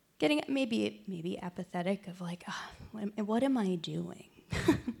getting maybe apathetic of like, what am I doing?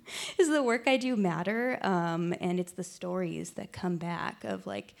 Does the work I do matter? And it's the stories that come back of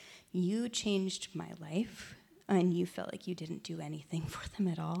like, you changed my life and you felt like you didn't do anything for them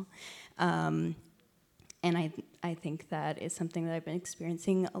at all. And I think that is something that I've been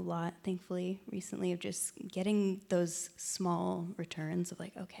experiencing a lot, thankfully, recently, of just getting those small returns of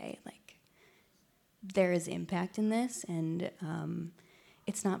like, okay, like there is impact in this, and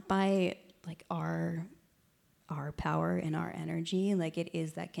it's not by like our power and our energy. Like it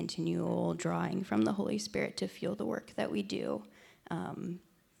is that continual drawing from the Holy Spirit to fuel the work that we do.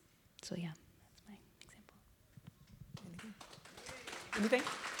 So yeah, that's my example. Anything?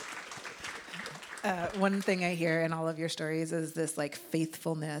 One thing I hear in all of your stories is this like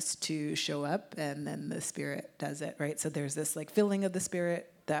faithfulness to show up, and then the Spirit does it, right? So there's this like filling of the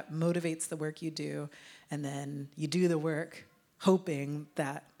Spirit that motivates the work you do, and then you do the work hoping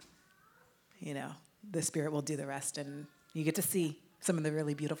that, you know, the Spirit will do the rest, and you get to see some of the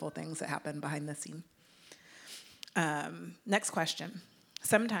really beautiful things that happen behind the scene. Next question.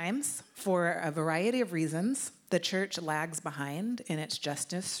 Sometimes, for a variety of reasons, the church lags behind in its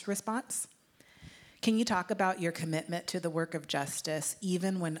justice response. Can you talk about your commitment to the work of justice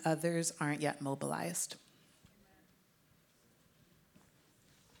even when others aren't yet mobilized?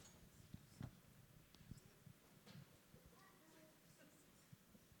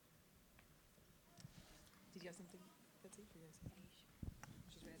 Did you have something, Betsy?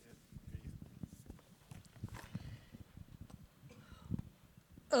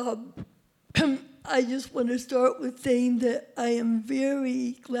 I just want to start with saying that I am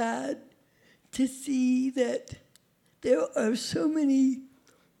very glad to see that there are so many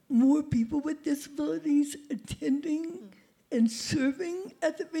more people with disabilities attending and serving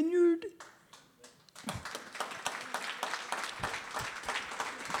at the Vineyard.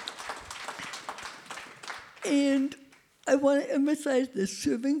 And I want to emphasize the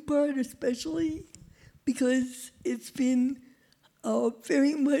serving part especially, because it's been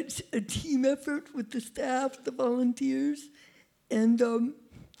very much a team effort with the staff, the volunteers, and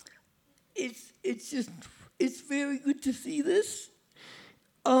it's very good to see this.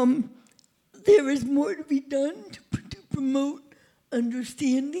 There is more to be done to promote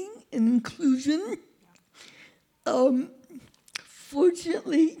understanding and inclusion.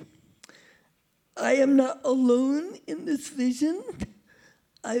 Fortunately, I am not alone in this vision.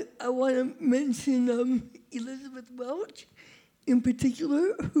 I want to mention Elizabeth Welch in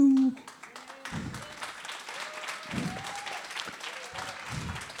particular, who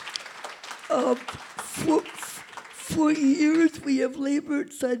for years we have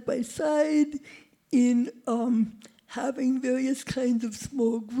labored side by side in having various kinds of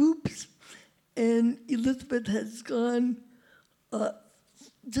small groups, and Elizabeth has gone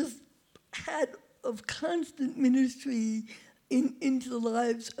just had of constant ministry into the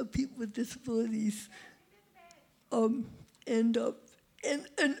lives of people with disabilities, and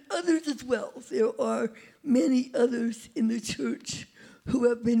others as well. There are many others in the church who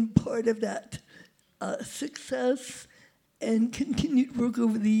have been part of that success and continued work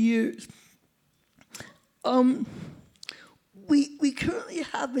over the years. We currently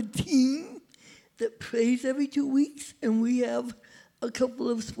have a team that prays every 2 weeks, and we have a couple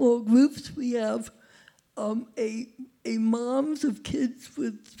of small groups. We have a moms of kids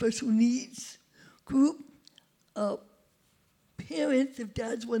with special needs group, parents, if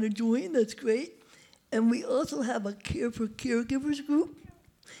dads want to join, that's great. And we also have a Care for Caregivers group.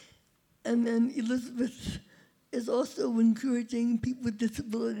 And then Elizabeth is also encouraging people with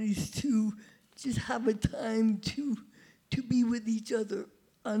disabilities to just have a time to be with each other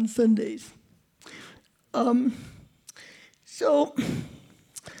on Sundays.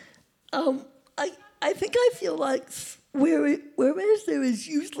 I think I feel like whereas there is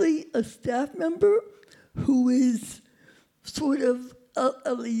usually a staff member who is sort of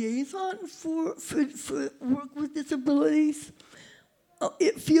a liaison for work with disabilities,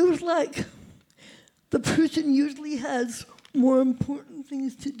 it feels like the person usually has more important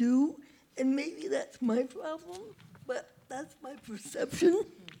things to do, and maybe that's my problem, but that's my perception.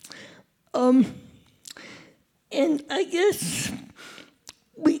 And I guess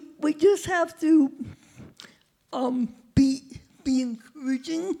we just have to be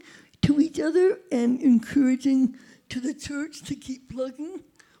encouraging to each other and encouraging to the church to keep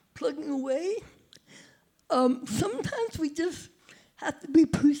plugging away. Sometimes we just have to be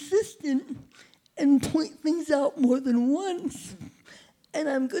persistent and point things out more than once. And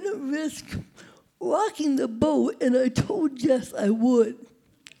I'm going to risk rocking the boat, and I told Jess I would,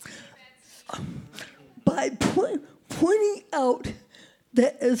 by pointing out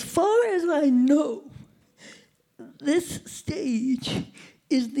that as far as I know, this stage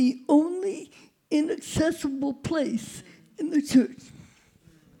is the only inaccessible place in the church.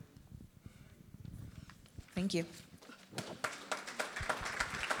 Thank you.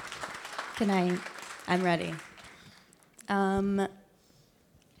 I'm ready. I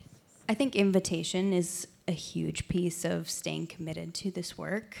think invitation is a huge piece of staying committed to this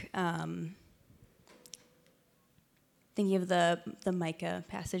work. Thinking of the Micah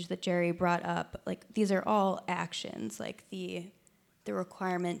passage that Jerry brought up, like these are all actions, like the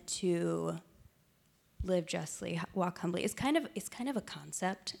requirement to live justly, walk humbly. It's kind of a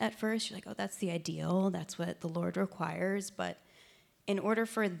concept at first. You're like, oh, that's the ideal. That's what the Lord requires. But in order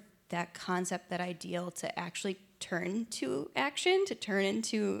for that concept, that ideal, to actually turn to action, to turn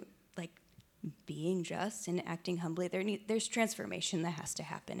into like being just and acting humbly, there's transformation that has to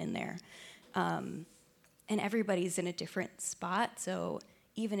happen in there. And everybody's in a different spot. So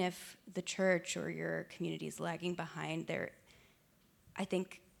even if the church or your community is lagging behind, I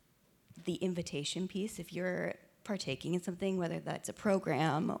think the invitation piece, if you're partaking in something, whether that's a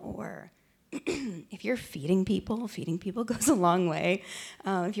program or if you're feeding people goes a long way.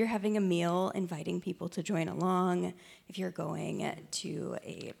 If you're having a meal, inviting people to join along. If you're going to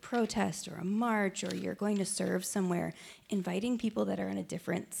a protest or a march, or you're going to serve somewhere, inviting people that are in a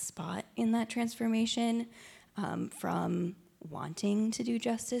different spot in that transformation, from wanting to do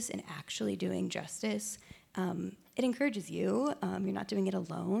justice and actually doing justice. It encourages you. You're not doing it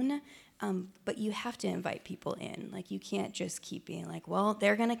alone. But you have to invite people in. Like, you can't just keep being like, well,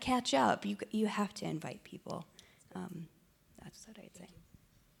 they're going to catch up. You have to invite people. That's what I'd say.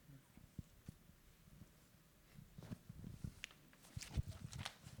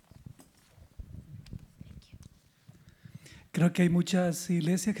 Creo que hay muchas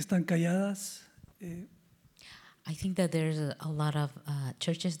iglesias que están calladas. I think that there's a lot of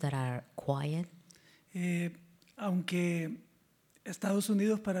churches that are quiet. Aunque Estados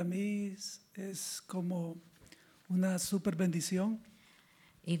Unidos para mí es como una super bendición.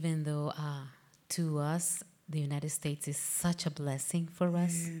 Even though to us, the United States is such a blessing for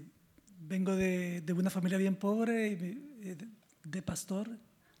us. Vengo de una familia bien pobre, de pastor,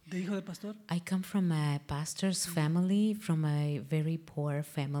 de hijo de pastor. I come from a pastor's family, from a very poor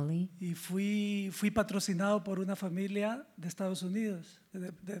family. Y fui patrocinado por una familia de Estados Unidos,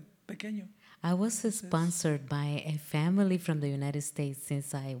 de pequeño. I was sponsored by a family from the United States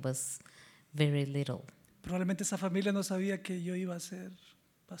since I was very little. Probablemente esa familia no sabía que yo iba a ser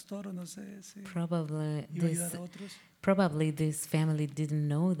pastor, o no sé si Probably iba a ayudar a otros. this family didn't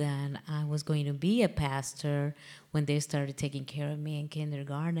know that I was going to be a pastor when they started taking care of me in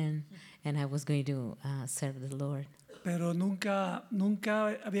kindergarten, and I was going to serve the Lord. Pero nunca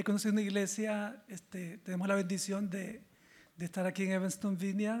había conocido una iglesia. Tenemos la bendición de estar aquí en Evanston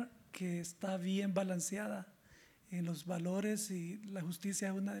Vineyard, que está bien balanceada en los valores, y la justicia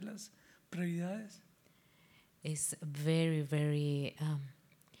es una de las prioridades. It's very, very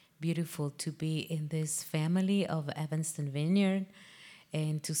beautiful to be in this family of Evanston Vineyard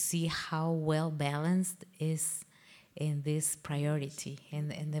and to see how well balanced is in this priority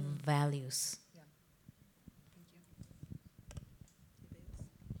and the values.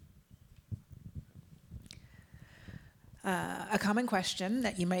 A common question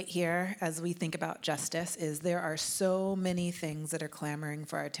that you might hear as we think about justice is there are so many things that are clamoring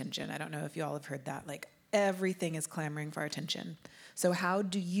for our attention. I don't know if you all have heard that. Like, everything is clamoring for our attention. So how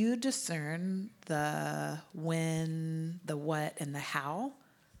do you discern the when, the what, and the how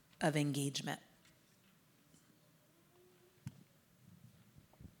of engagement?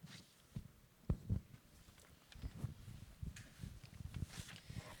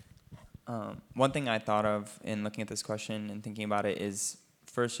 One thing I thought of in looking at this question and thinking about it is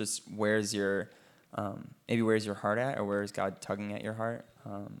first just where's your heart at, or where is God tugging at your heart?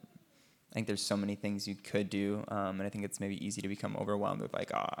 I think there's so many things you could do, and I think it's maybe easy to become overwhelmed with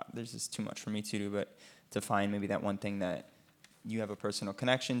like, there's just too much for me to do, but to find maybe that one thing that you have a personal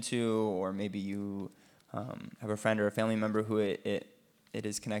connection to, or maybe you have a friend or a family member who it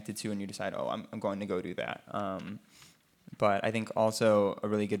is connected to, and you decide, oh, I'm going to go do that. But I think also a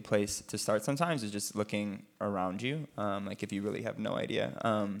really good place to start sometimes is just looking around you, like if you really have no idea,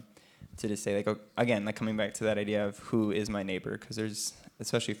 to just say, like, again, like coming back to that idea of who is my neighbor, because there's,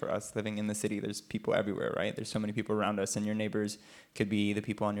 especially for us living in the city, there's people everywhere, right? There's so many people around us, and your neighbors could be the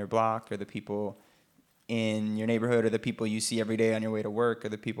people on your block or the people in your neighborhood or the people you see every day on your way to work or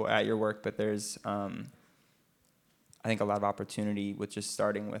the people at your work, but there's I think a lot of opportunity with just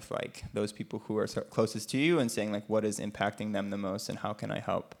starting with like those people who are closest to you and saying like what is impacting them the most and how can I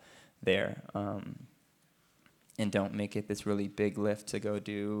help there, and don't make it this really big lift to go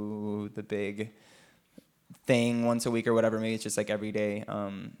do the big thing once a week or whatever. Maybe it's just like every day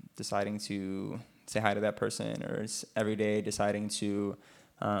deciding to say hi to that person, or every day deciding to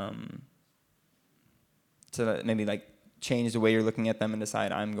maybe like change the way you're looking at them and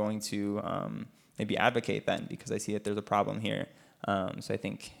decide I'm going to maybe advocate then because I see that there's a problem here. So I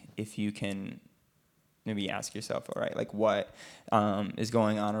think if you can maybe ask yourself, all right, like what is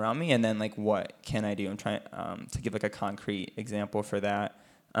going on around me, and then like what can I do? I'm trying to give like a concrete example for that.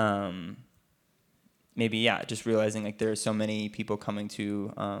 Maybe, yeah, just realizing like there are so many people coming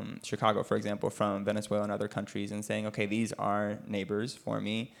to Chicago, for example, from Venezuela and other countries and saying, okay, these are neighbors for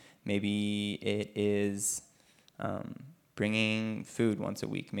me. Maybe it is bringing food once a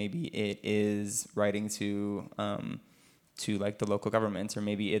week. Maybe it is writing to like the local governments, or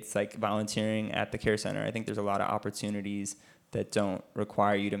maybe it's like volunteering at the care center. I think there's a lot of opportunities that don't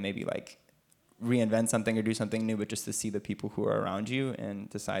require you to maybe like reinvent something or do something new, but just to see the people who are around you and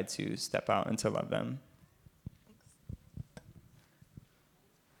decide to step out and to love them.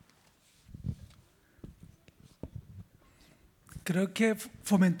 Creo que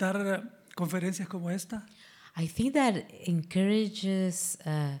fomentar conferencias como esta I think that encourages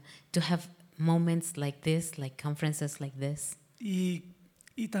to have moments like this, like conferences like this. y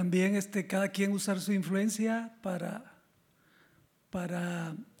también cada quien usar su influencia para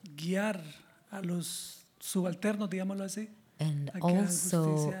guiar a los subalternos, digámoslo así. And a que hagan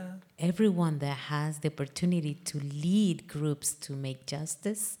also justicia. everyone that has the opportunity to lead groups to make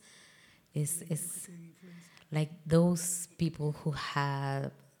justice is like those people who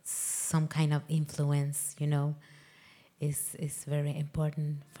have some kind of influence, you know, is very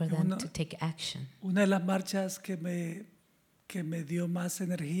important for them to take action. Una de las marchas que me dio más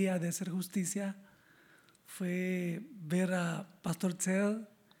energía de hacer justicia fue ver a Pastor Ted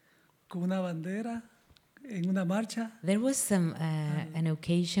con una bandera en una marcha. There was an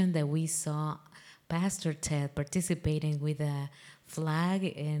occasion that we saw Pastor Ted participating with a flag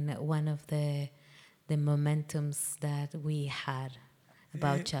in one of the momentums that we had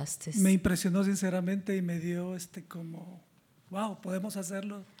about justice. Me impresionó sinceramente y me dio como, wow, podemos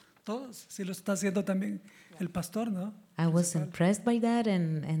hacerlo todos, si lo está haciendo también el pastor, ¿no? I was impressed by that,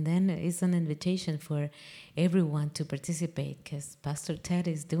 and then it's an invitation for everyone to participate because Pastor Ted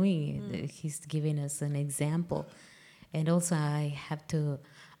is doing it. He's giving us an example. And also I have to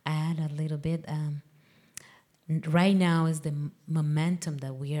add a little bit. Right now is the momentum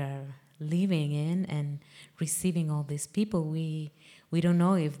that we are living in and receiving all these people. We don't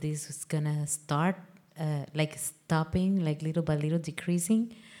know if this is going to start like stopping, like little by little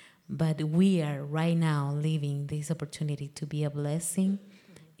decreasing. But we are right now living this opportunity to be a blessing,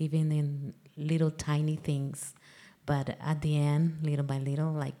 even in little tiny things. But at the end, little by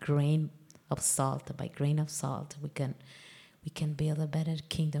little, like grain of salt, by grain of salt, we can build a better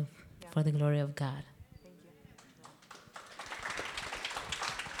kingdom for the glory of God.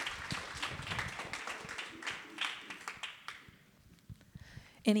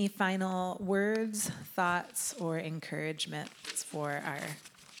 Any final words, thoughts, or encouragements for our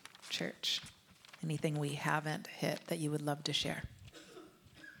church? Anything we haven't hit that you would love to share?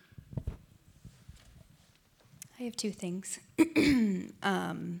 I have two things.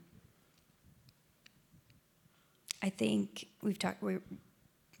 I think we're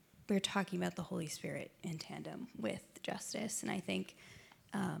talking about the Holy Spirit in tandem with justice, and I think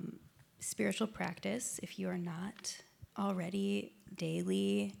spiritual practice, if you are not already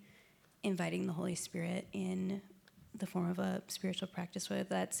daily inviting the Holy Spirit in the form of a spiritual practice, whether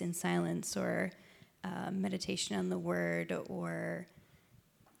that's in silence or meditation on the word or,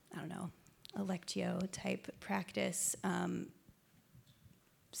 I don't know, a lectio type practice,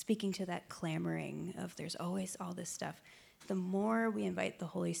 speaking to that clamoring of there's always all this stuff. The more we invite the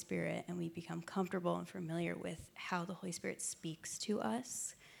Holy Spirit and we become comfortable and familiar with how the Holy Spirit speaks to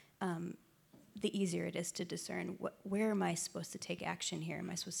us, the easier it is to discern where am I supposed to take action here? Am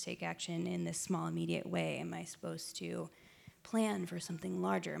I supposed to take action in this small, immediate way? Am I supposed to plan for something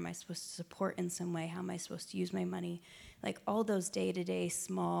larger? Am I supposed to support in some way? How am I supposed to use my money? Like all those day-to-day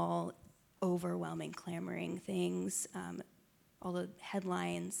small, overwhelming, clamoring things, all the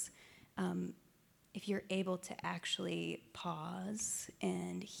headlines, if you're able to actually pause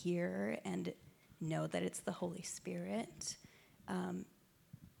and hear and know that it's the Holy Spirit,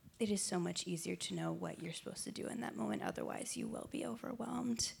 it is so much easier to know what you're supposed to do in that moment. Otherwise, you will be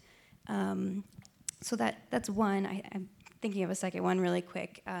overwhelmed. So that's one. I'm thinking of a second one really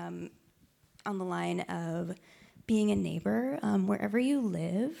quick, on the line of being a neighbor wherever you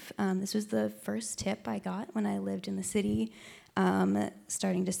live. This was the first tip I got when I lived in the city,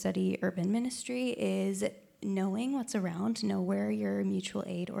 starting to study urban ministry, is knowing what's around, know where your mutual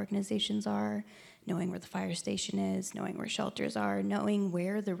aid organizations are, knowing where the fire station is, knowing where shelters are, knowing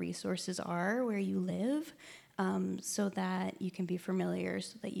where the resources are where you live, so that you can be familiar,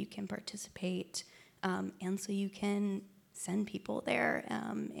 so that you can participate, and so you can send people there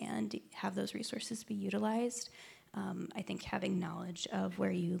and have those resources be utilized. I think having knowledge of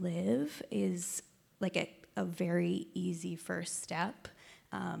where you live is like a very easy first step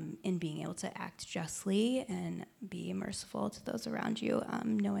in being able to act justly and be merciful to those around you,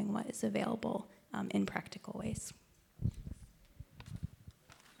 knowing what is available in practical ways.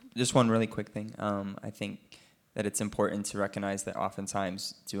 Just one really quick thing. I think that it's important to recognize that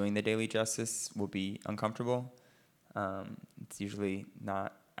oftentimes doing the daily justice will be uncomfortable. It's usually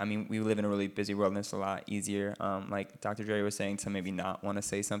not. I mean, we live in a really busy world, and it's a lot easier, like Dr. Jerry was saying, to maybe not want to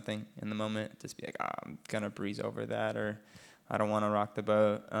say something in the moment. Just be like, I'm going to breeze over that, or I don't want to rock the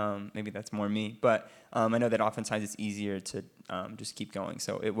boat. Maybe that's more me. But I know that oftentimes it's easier to just keep going.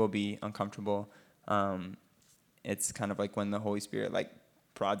 So it will be uncomfortable. It's kind of like when the Holy Spirit like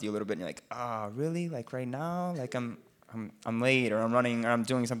prods you a little bit, and you're like, really? Like right now? Like I'm late, or I'm running, or I'm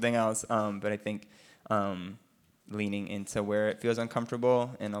doing something else. But I think leaning into where it feels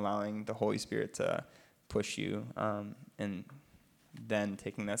uncomfortable and allowing the Holy Spirit to push you, and then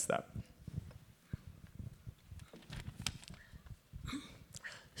taking that step.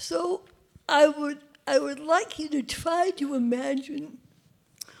 So I would like you to try to imagine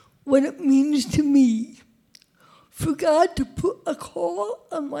what it means to me for God to put a call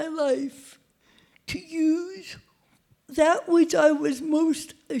on my life to use that which I was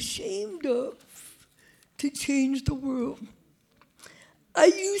most ashamed of to change the world. I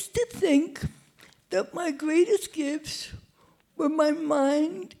used to think that my greatest gifts were my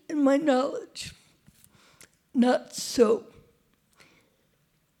mind and my knowledge. Not so.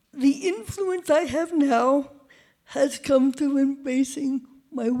 The influence I have now has come through embracing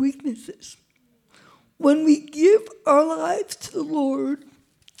my weaknesses. When we give our lives to the Lord,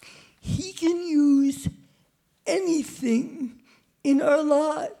 He can use anything in our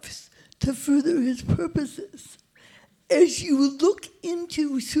lives to further His purposes. As you look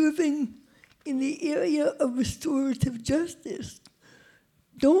into serving in the area of restorative justice,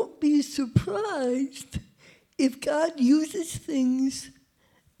 don't be surprised if God uses things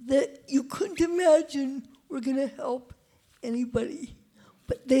that you couldn't imagine were going to help anybody.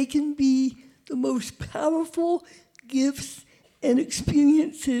 But they can be the most powerful gifts and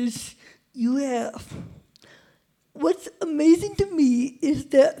experiences you have. What's amazing to me is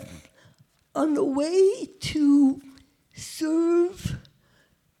that on the way to serve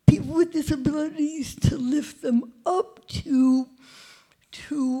people with disabilities, to lift them up, to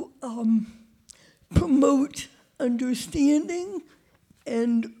promote understanding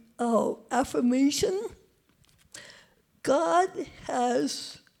and affirmation, God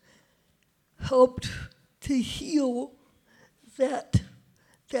has helped to heal that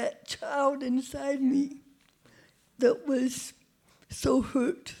child inside me that was so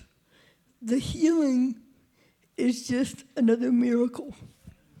hurt. The healing is just another miracle.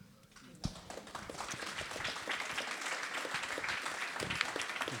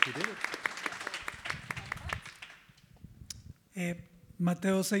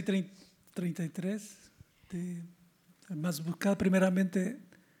 Mateo 6:33, más buscad primeramente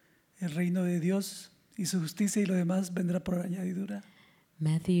el reino de Dios y su justicia, y lo demás vendrá por añadidura.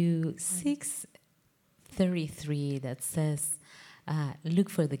 Matthew 6:33 that says, look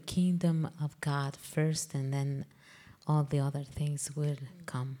for the kingdom of God first, and then all the other things will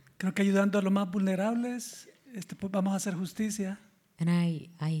come. Creo que ayudando a los más vulnerables, vamos a hacer justicia. And I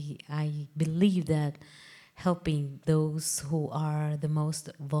believe that helping those who are the most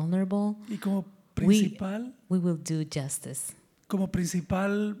vulnerable, Y como principal, we will do justice. Como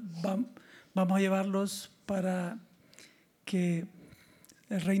principal vamos a llevarlos para que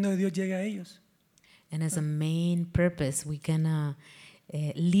el reino de Dios llegue a ellos. And as a main purpose, we're gonna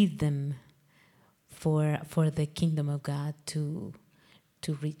lead them for the kingdom of God to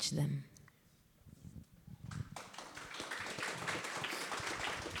reach them.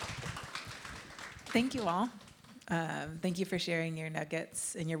 Thank you all. Thank you for sharing your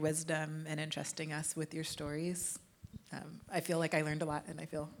nuggets and your wisdom and entrusting us with your stories. I feel like I learned a lot and I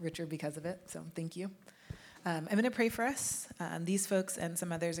feel richer because of it, so thank you. I'm going to pray for us. These folks and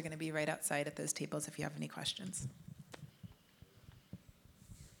some others are going to be right outside at those tables if you have any questions.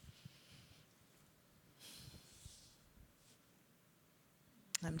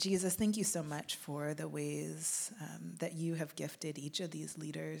 Jesus, thank you so much for the ways that you have gifted each of these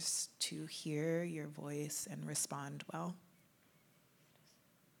leaders to hear your voice and respond well.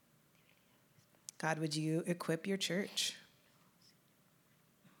 God, would you equip your church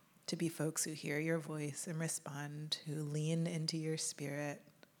to be folks who hear your voice and respond, who lean into your spirit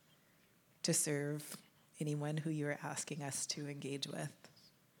to serve anyone who you are asking us to engage with.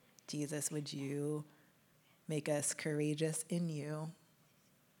 Jesus, would you make us courageous in you?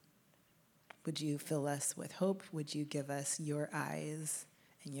 Would you fill us with hope? Would you give us your eyes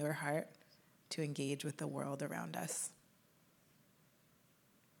and your heart to engage with the world around us?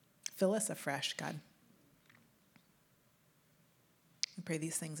 Fill us afresh, God. I pray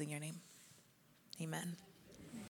these things in your name. Amen.